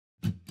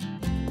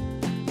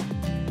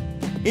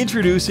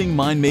Introducing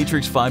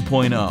Mindmatrix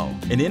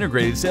 5.0, an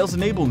integrated sales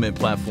enablement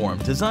platform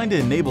designed to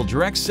enable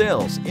direct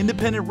sales,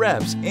 independent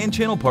reps, and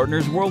channel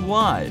partners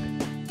worldwide.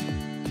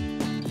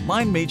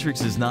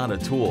 Mindmatrix is not a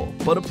tool,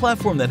 but a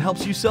platform that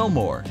helps you sell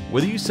more.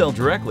 Whether you sell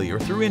directly or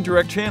through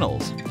indirect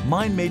channels,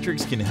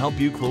 Mindmatrix can help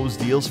you close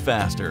deals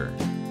faster.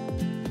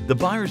 The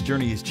buyer's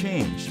journey has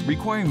changed,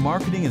 requiring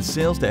marketing and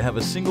sales to have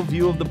a single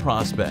view of the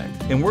prospect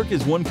and work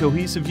as one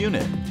cohesive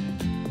unit.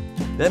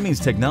 That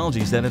means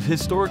technologies that have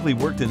historically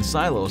worked in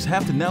silos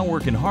have to now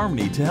work in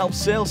harmony to help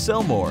sales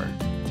sell more.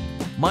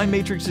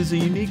 Mindmatrix is a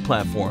unique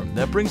platform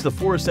that brings the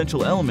 4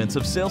 essential elements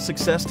of sales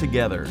success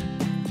together.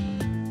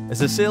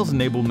 As a sales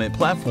enablement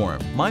platform,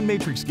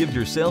 Mindmatrix gives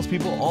your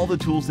salespeople all the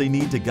tools they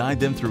need to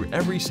guide them through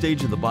every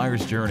stage of the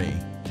buyer's journey,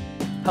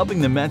 helping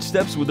them match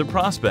steps with their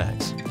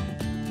prospects.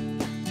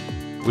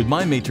 With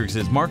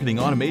Mindmatrix's marketing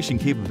automation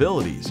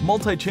capabilities,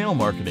 multi-channel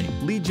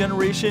marketing, lead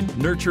generation,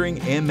 nurturing,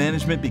 and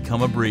management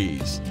become a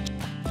breeze.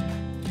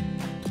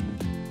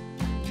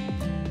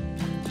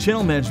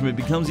 Channel management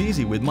becomes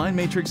easy with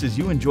Mindmatrix as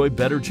you enjoy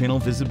better channel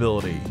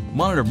visibility,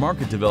 monitor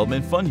market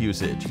development fund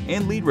usage,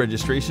 and lead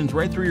registrations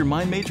right through your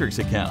Mindmatrix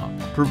account.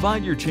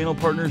 Provide your channel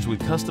partners with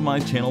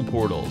customized channel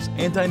portals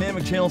and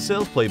dynamic channel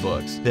sales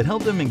playbooks that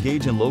help them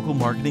engage in local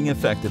marketing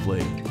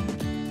effectively.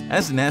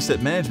 As an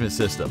asset management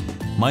system,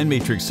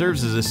 Mindmatrix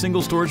serves as a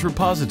single storage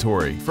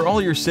repository for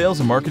all your sales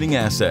and marketing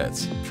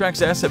assets,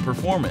 tracks asset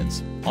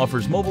performance,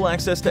 offers mobile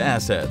access to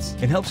assets,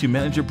 and helps you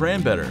manage your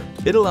brand better.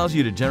 It allows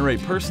you to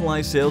generate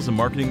personalized sales and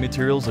marketing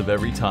materials of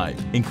every type,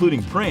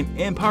 including print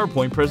and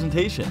PowerPoint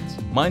presentations.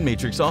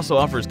 Mindmatrix also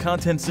offers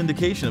content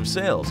syndication of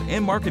sales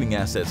and marketing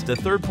assets to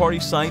third-party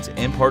sites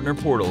and partner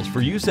portals for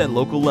use at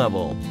local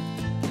level.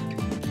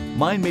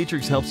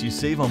 Mindmatrix helps you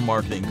save on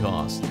marketing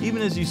costs,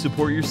 even as you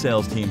support your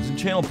sales teams and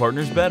channel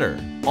partners better.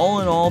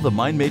 All in all, the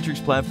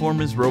Mindmatrix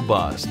platform is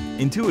robust,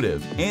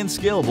 intuitive, and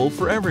scalable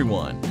for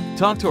everyone.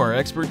 Talk to our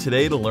expert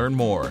today to learn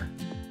more.